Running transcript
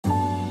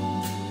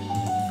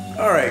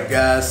Alright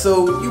guys,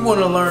 so you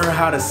want to learn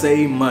how to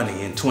save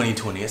money in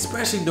 2020,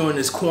 especially during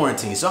this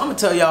quarantine. So I'm going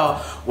to tell y'all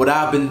what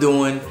I've been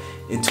doing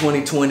in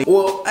 2020.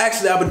 Well,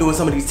 actually I've been doing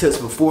some of these tips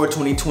before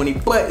 2020,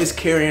 but it's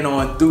carrying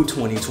on through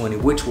 2020,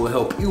 which will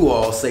help you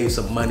all save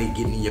some money,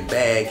 get in your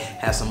bag,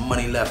 have some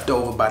money left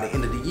over by the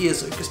end of the year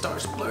so you can start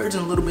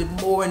splurging a little bit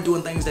more and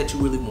doing things that you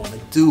really want to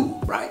do,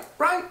 right?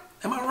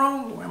 Am I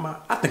wrong or am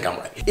I think I'm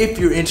right. If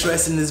you're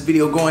interested in this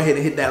video, go ahead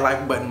and hit that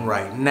like button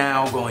right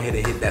now. Go ahead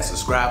and hit that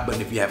subscribe button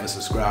if you haven't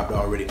subscribed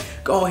already.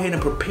 Go ahead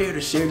and prepare to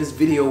share this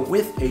video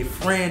with a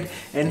friend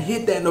and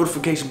hit that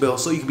notification bell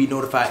so you can be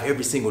notified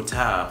every single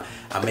time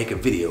I make a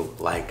video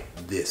like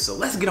this. So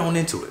let's get on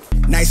into it.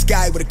 Nice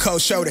guy with a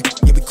cold shoulder.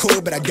 You be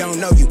cool, but I don't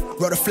know you.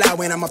 Wrote a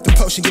flower and I'm off the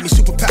potion. Give me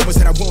superpowers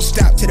that I won't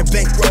stop to the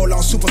bank roll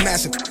on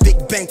supermassive.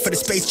 Big bank for the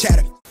space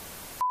chatter.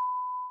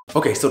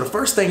 Okay, so the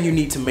first thing you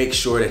need to make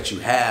sure that you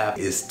have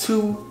is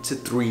 2 to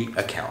 3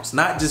 accounts.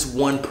 Not just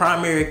one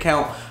primary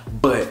account,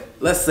 but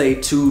let's say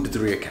 2 to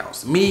 3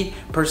 accounts. Me,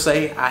 per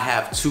se, I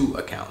have 2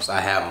 accounts.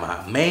 I have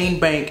my main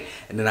bank,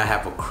 and then I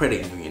have a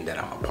credit union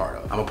that I'm a part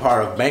of. I'm a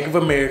part of Bank of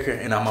America,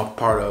 and I'm a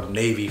part of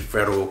Navy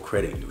Federal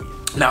Credit Union.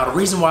 Now, the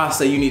reason why I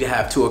say you need to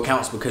have 2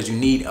 accounts because you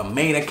need a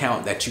main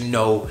account that you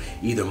know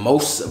either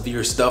most of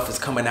your stuff is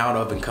coming out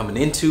of and coming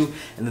into,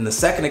 and then the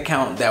second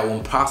account that will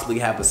possibly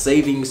have a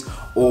savings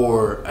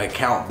or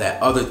account that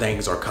other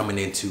things are coming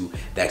into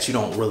that you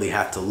don't really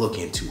have to look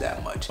into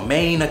that much. A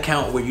main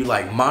account where you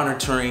like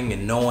monitoring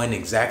and knowing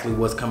exactly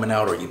what's coming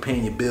out, or you're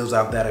paying your bills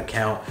out that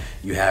account.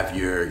 You have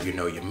your,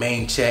 your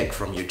main check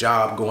from your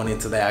job going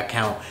into that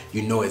account.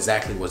 You know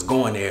exactly what's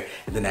going there.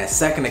 And then that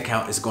second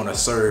account is going to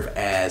serve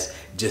as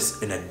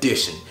just an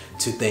addition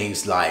to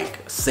things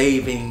like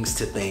savings,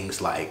 to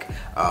things like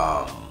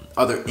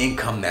other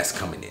income that's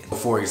coming in.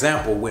 For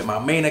example, with my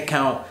main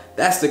account,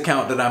 that's the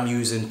account that I'm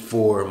using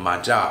for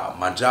my job.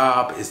 My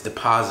job is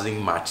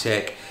depositing my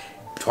check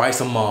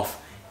twice a month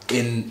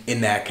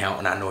in that account,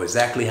 and I know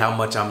exactly how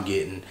much I'm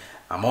getting.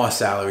 I'm on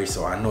salary,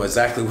 so I know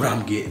exactly what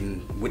I'm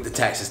getting with the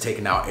taxes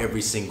taken out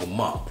every single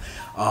month.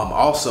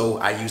 Also,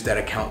 I use that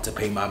account to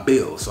pay my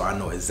bills, so I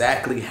know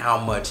exactly how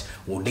much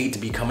will need to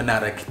be coming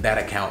out of that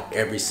account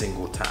every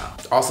single time.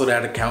 Also,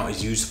 that account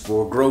is used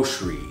for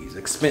groceries,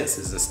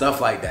 expenses, and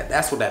stuff like that.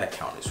 That's what that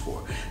account is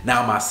for.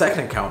 Now, my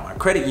second account, my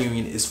credit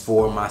union, is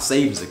for my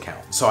savings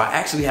account. So I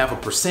actually have a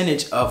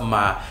percentage of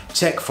my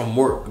check from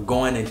work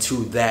going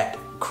into that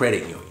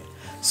credit union.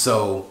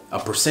 So a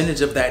percentage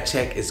of that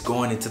check is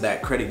going into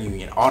that credit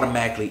union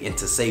automatically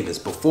into savings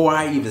before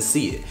I even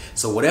see it.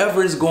 So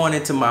whatever is going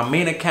into my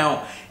main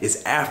account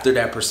is after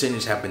that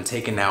percentage have been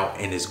taken out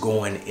and is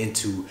going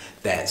into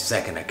that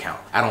second account.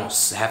 I don't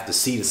have to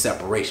see the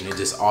separation. It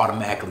just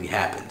automatically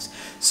happens.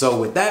 So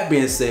with that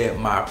being said,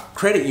 my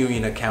credit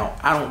union account,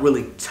 I don't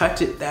really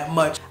touch it that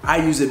much. I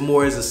use it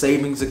more as a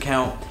savings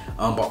account.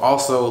 But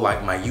also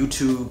like my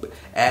YouTube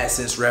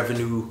AdSense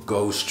revenue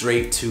goes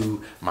straight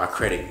to my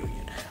credit union.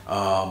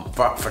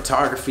 For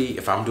photography,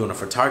 if I'm doing a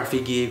photography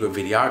gig or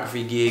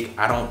videography gig,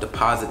 I don't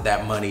deposit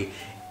that money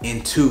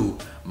into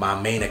my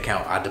main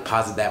account. I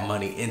deposit that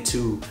money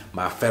into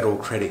my Federal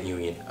Credit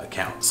Union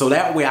account. So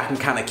that way I can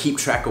kind of keep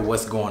track of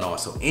what's going on.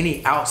 So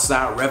any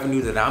outside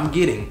revenue that I'm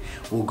getting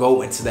will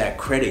go into that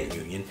credit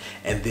union.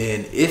 And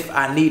then if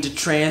I need to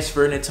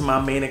transfer it into my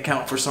main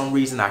account for some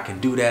reason, I can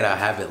do that. I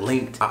have it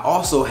linked. I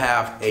also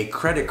have a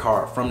credit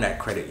card from that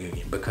credit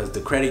union because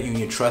the credit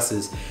union trusts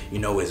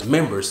its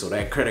members. So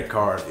that credit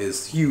card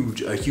is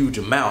a huge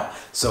amount.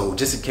 So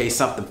just in case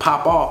something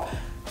pop off,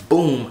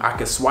 boom, I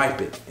can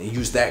swipe it and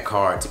use that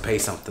card to pay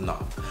something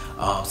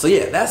off. So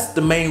yeah, that's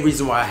the main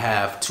reason why I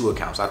have 2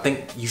 accounts. I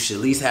think you should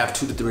at least have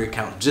 2 to 3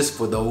 accounts just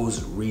for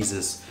those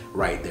reasons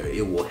right there.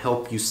 It will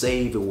help you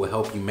save. It will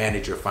help you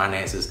manage your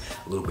finances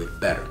a little bit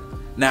better.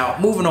 Now,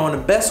 moving on,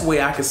 the best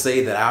way I could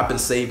say that I've been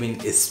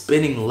saving is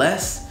spending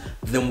less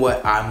than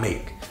what I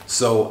make.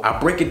 So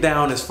I break it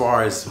down as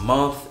far as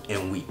month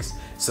and weeks.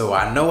 So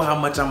I know how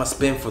much I'm gonna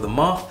spend for the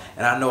month,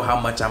 and I know how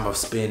much I'm gonna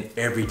spend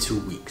every 2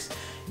 weeks.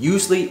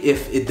 Usually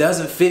if it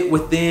doesn't fit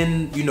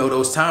within,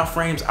 those time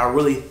frames, I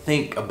really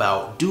think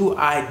about, do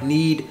I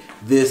need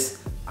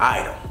this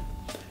item?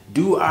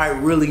 Do I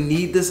really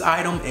need this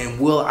item, and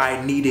will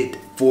I need it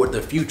for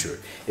the future?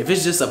 If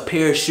it's just a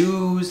pair of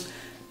shoes,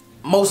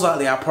 most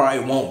likely I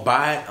probably won't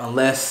buy it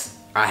unless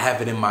I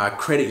have it in my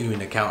credit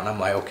union account and I'm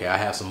like, okay, I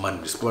have some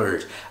money to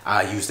splurge.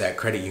 I use that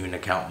credit union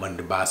account money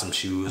to buy some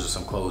shoes or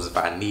some clothes if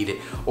I need it.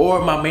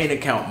 Or my main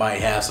account might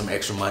have some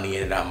extra money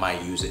in it, I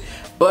might use it.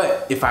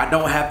 But if I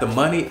don't have the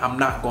money, I'm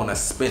not gonna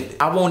spend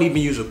it. I won't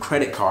even use a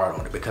credit card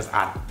on it because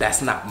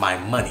that's not my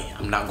money.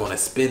 I'm not gonna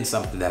spend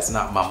something that's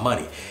not my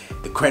money.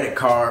 The credit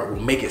card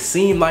will make it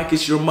seem like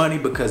it's your money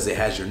because it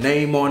has your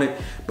name on it,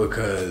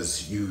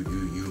 because you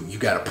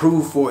got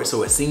approved for it,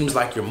 so it seems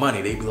like your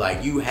money. They be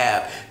like, you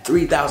have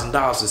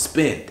 $3,000 to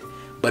spend,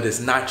 but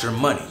it's not your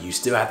money. You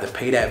still have to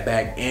pay that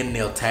back, and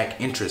they'll tack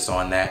interest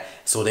on that,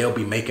 so they'll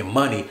be making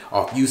money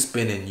off you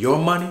spending your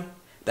money.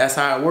 That's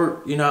how it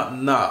works.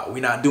 Nah, we're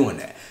not doing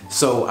that.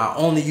 So I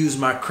only use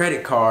my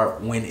credit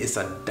card when it's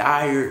a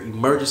dire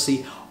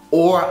emergency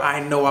or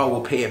I know I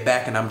will pay it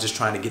back and I'm just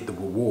trying to get the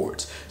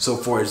rewards. So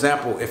for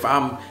example, if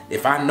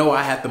I know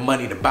I have the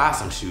money to buy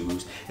some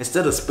shoes,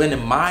 instead of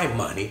spending my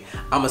money,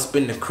 I'm gonna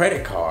spend the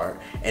credit card,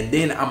 and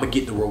then I'm gonna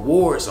get the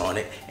rewards on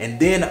it, and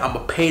then I'm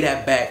gonna pay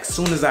that back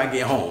soon as I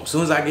get home.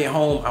 Soon as I get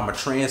home, I'm gonna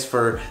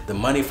transfer the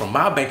money from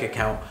my bank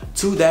account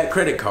to that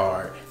credit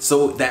card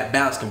so that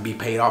balance can be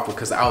paid off,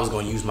 because I was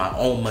gonna use my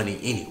own money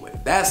anyway.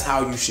 That's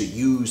how you should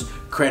use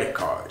credit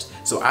cards.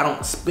 So I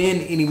don't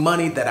spend any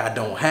money that I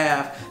don't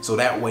have, so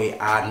that way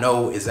I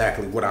know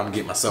exactly what I'm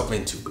getting myself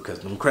into, because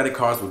them credit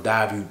cards will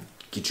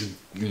get you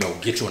in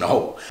a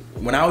hole.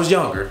 When I was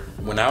younger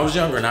and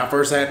I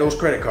first had those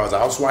credit cards,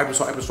 I was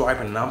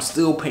swiping, and I'm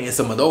still paying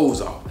some of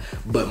those off.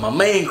 But my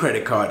main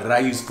credit card that I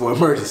use for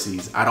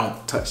emergencies, I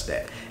don't touch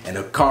that. And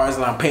the cards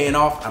that I'm paying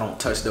off, I don't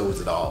touch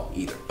those at all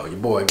either. Your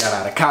boy got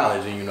out of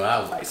college, and I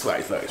was like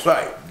swipe,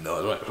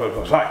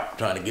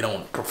 trying to get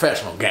on the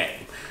professional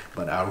game.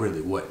 But I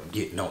really wasn't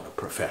getting on the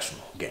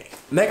professional game.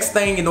 Next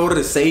thing, in order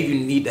to save, you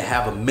need to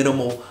have a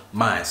minimal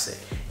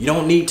mindset. You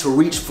don't need to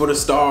reach for the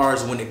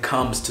stars when it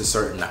comes to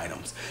certain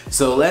items.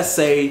 So let's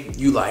say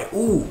you like,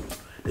 ooh,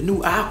 the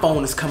new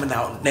iPhone is coming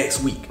out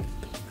next week.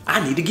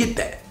 I need to get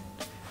that.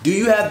 Do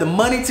you have the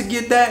money to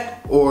get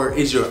that? Or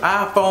is your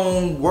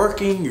iPhone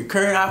working, your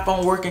current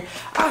iPhone working?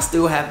 I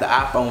still have the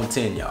iPhone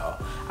 10,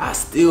 y'all. I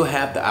still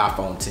have the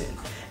iPhone 10.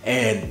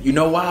 And you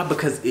know why?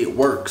 Because it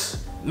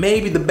works.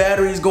 Maybe the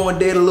battery's going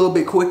dead a little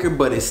bit quicker,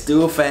 but it's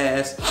still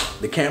fast.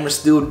 The camera's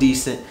still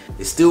decent.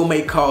 It still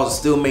make calls, it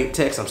still make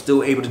texts. I'm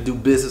still able to do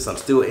business. I'm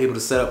still able to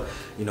set up,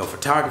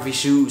 photography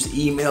shoots,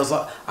 emails.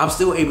 I'm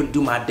still able to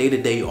do my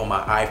day-to-day on my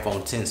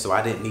iPhone 10, so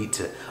I didn't need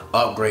to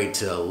upgrade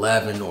to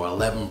 11 or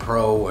 11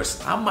 Pro, or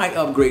I might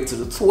upgrade to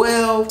the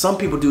 12. Some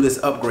people do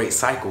this upgrade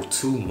cycle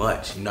too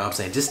much, you know what I'm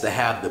saying? Just to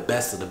have the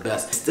best of the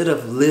best. Instead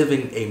of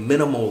living a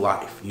minimal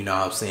life, you know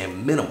what I'm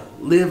saying? Minimal,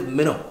 live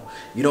minimal.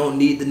 You don't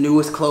need the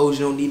newest clothes,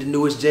 you don't need the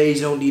newest J's,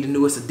 you don't need the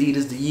newest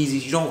Adidas, the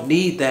Yeezys. You don't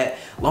need that,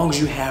 as long as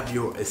you have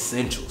your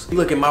essentials. If you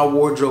look at my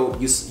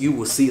wardrobe, you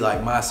will see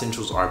like my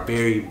essentials are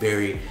very,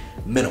 very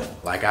minimal.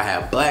 Like I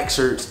have black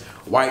shirts,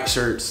 white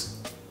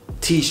shirts,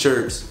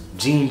 t-shirts,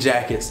 jean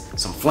jackets,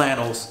 some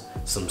flannels,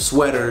 some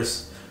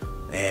sweaters,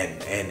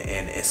 and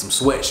some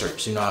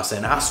sweatshirts, you know what I'm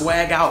saying? I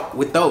swag out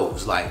with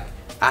those. Like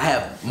I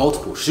have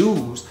multiple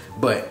shoes,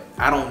 but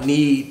I don't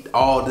need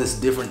all this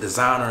different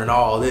designer and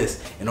all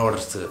this in order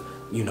to,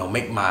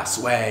 make my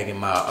swag and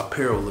my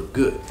apparel look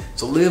good.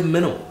 So live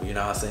minimal, you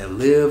know what I'm saying?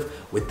 Live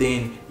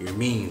within your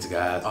means,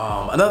 guys.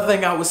 Another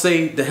thing I would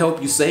say to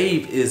help you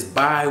save is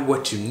buy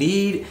what you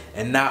need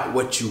and not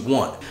what you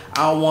want.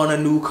 I want a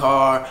new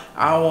car,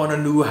 I want a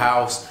new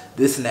house,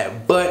 this and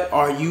that. But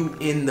are you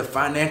in the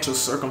financial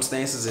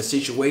circumstances and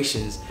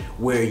situations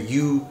where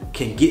you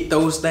can get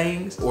those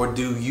things, or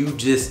do you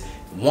just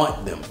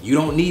want them? You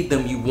don't need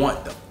them, you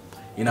want them.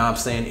 You know what I'm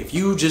saying? If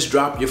you just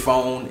drop your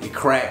phone, it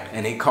cracked,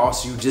 and it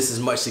costs you just as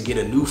much to get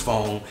a new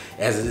phone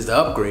as it is to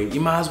upgrade,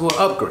 you might as well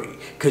upgrade,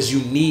 because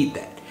you need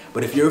that.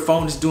 But if your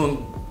phone is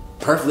doing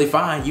perfectly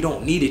fine, you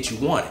don't need it, you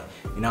want it.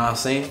 You know what I'm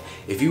saying?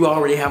 If you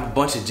already have a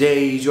bunch of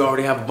J's, you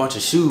already have a bunch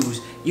of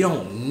shoes, you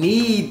don't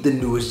need the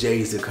newest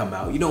J's to come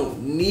out. You don't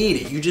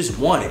need it, you just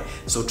want it.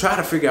 So try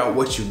to figure out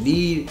what you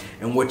need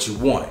and what you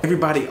want.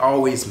 Everybody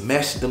always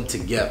mesh them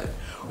together.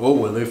 Oh,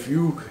 well, if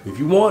you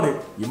want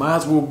it, you might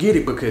as well get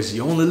it because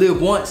you only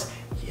live once.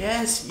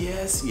 Yes,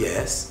 yes,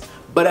 yes.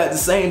 But at the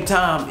same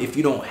time, if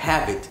you don't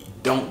have it,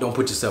 don't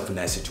put yourself in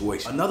that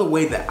situation. Another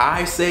way that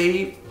I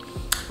save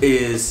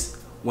is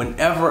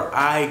whenever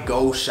I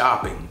go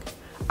shopping,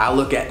 I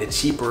look at the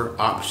cheaper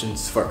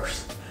options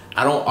first.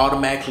 I don't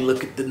automatically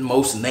look at the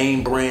most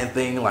name brand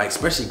thing, like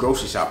especially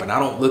grocery shopping. I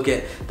don't look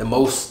at the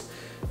most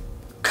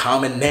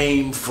common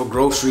name for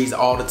groceries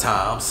all the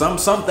time. Some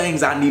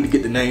things I need to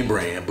get the name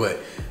brand, but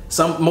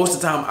most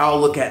of the time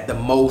I'll look at the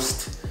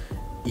most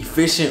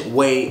efficient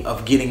way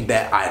of getting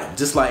that item.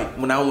 Just like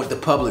when I went to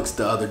Publix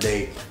the other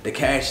day, the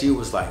cashier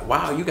was like,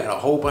 wow, you got a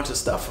whole bunch of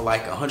stuff for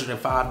like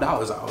 $105.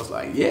 I was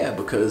like, yeah,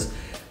 because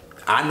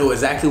I know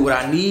exactly what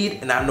I need,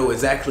 and I know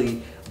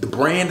exactly the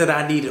brand that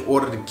I need in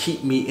order to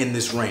keep me in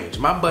this range.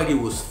 My buggy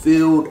was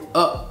filled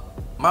up.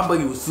 My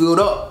buggy was filled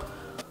up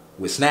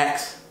with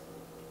snacks,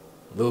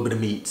 a little bit of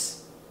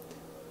meats,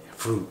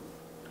 fruit.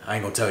 I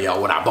ain't gonna tell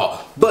y'all what I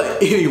bought.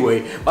 But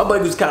anyway, my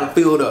buggy was kind of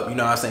filled up, you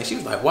know what I'm saying? She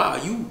was like, wow,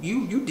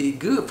 you did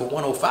good for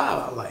 105.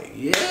 I was like,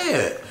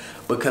 yeah,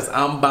 because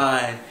I'm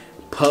buying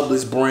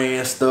Publix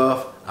brand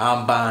stuff.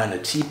 I'm buying the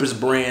cheapest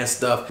brand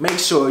stuff. Make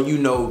sure you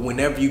know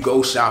whenever you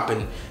go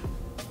shopping,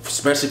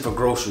 especially for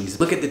groceries,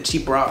 look at the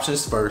cheaper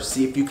options first.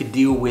 See if you can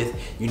deal with,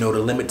 the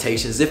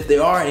limitations, if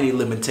there are any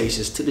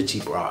limitations to the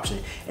cheaper option.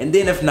 And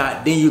then if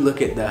not, then you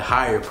look at the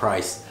higher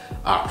price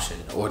option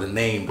or the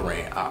name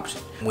brand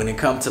option. When it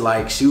comes to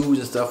like shoes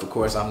and stuff, of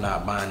course, I'm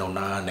not buying no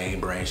non-name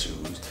brand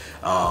shoes.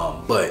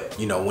 But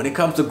when it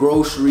comes to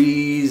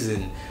groceries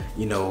and,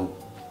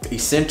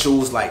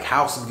 essentials like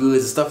house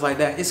goods and stuff like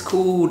that, it's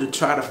cool to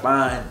try to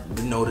find,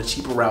 you know, the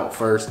cheaper route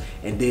first,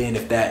 and then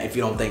if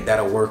you don't think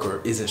that'll work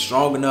or isn't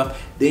strong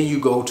enough, then you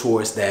go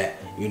towards that,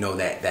 you know,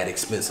 that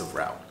expensive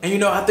route. And you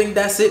know, I think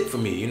that's it for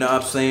me. You know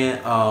what I'm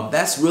saying?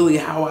 That's really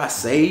how I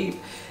save.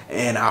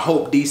 And I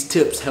hope these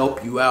tips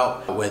help you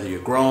out, whether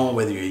you're grown,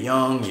 whether you're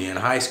young, you're in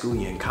high school,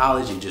 you're in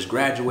college, you're just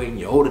graduating,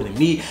 you're older than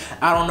me.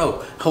 I don't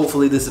know.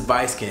 Hopefully this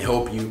advice can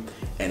help you.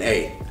 And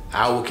hey,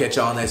 I will catch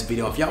y'all in the next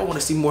video. If y'all want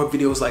to see more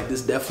videos like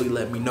this, definitely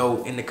let me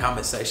know in the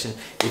comment section.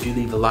 If you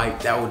leave a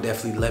like, that would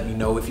definitely let me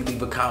know. If you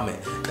leave a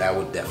comment, that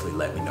would definitely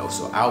let me know.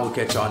 So I will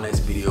catch y'all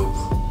next video.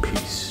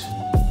 Peace.